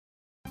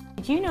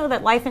Did you know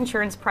that life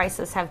insurance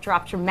prices have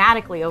dropped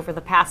dramatically over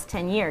the past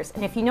 10 years?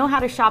 And if you know how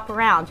to shop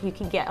around, you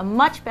can get a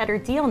much better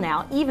deal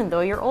now, even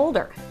though you're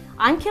older.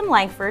 I'm Kim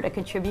Langford, a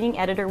contributing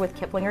editor with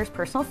Kiplinger's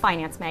Personal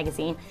Finance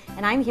magazine,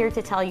 and I'm here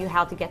to tell you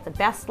how to get the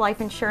best life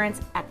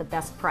insurance at the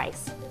best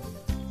price.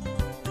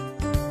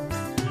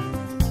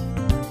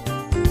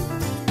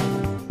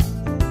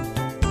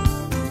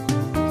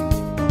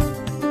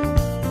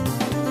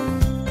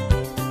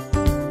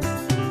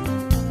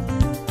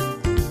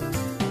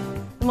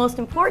 The most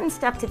important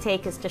step to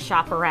take is to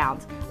shop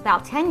around.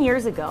 About 10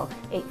 years ago,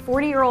 a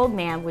 40-year-old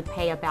man would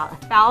pay about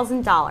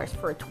 $1,000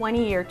 for a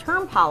 20-year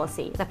term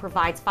policy that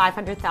provides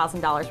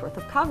 $500,000 worth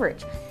of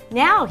coverage.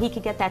 Now he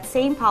could get that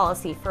same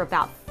policy for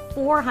about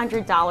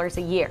 $400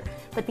 a year.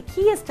 But the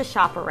key is to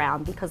shop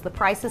around because the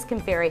prices can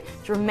vary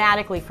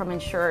dramatically from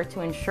insurer to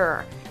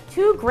insurer.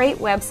 Two great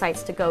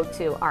websites to go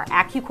to are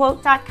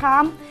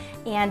AccuQuote.com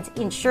and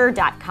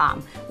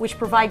Insure.com, which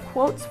provide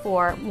quotes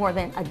for more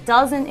than a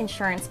dozen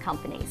insurance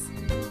companies.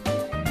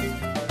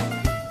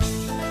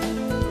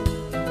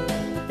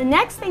 The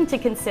next thing to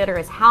consider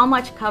is how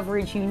much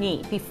coverage you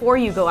need before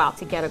you go out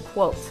to get a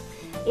quote.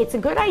 It's a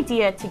good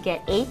idea to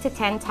get 8 to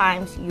 10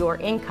 times your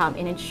income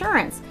in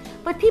insurance,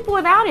 but people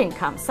without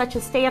income, such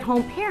as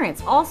stay-at-home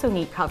parents, also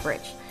need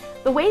coverage.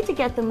 The way to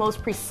get the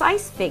most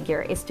precise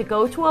figure is to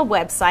go to a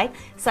website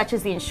such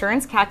as the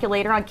insurance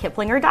calculator on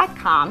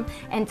Kiplinger.com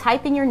and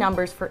type in your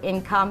numbers for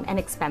income and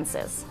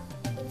expenses.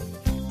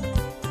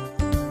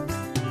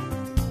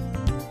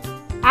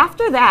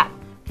 After that,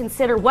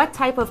 consider what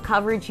type of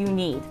coverage you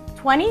need.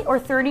 20 or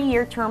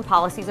 30-year term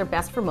policies are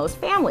best for most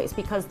families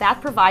because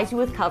that provides you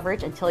with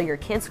coverage until your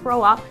kids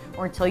grow up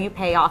or until you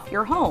pay off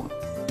your home.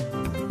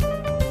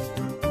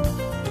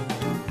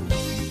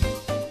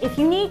 If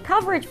you need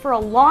coverage for a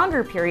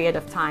longer period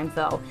of time,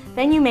 though,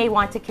 then you may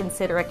want to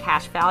consider a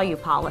cash value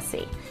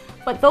policy.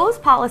 But those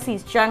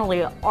policies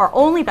generally are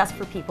only best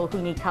for people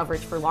who need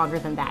coverage for longer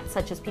than that,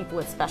 such as people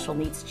with special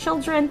needs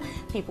children,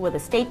 people with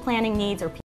estate planning needs, or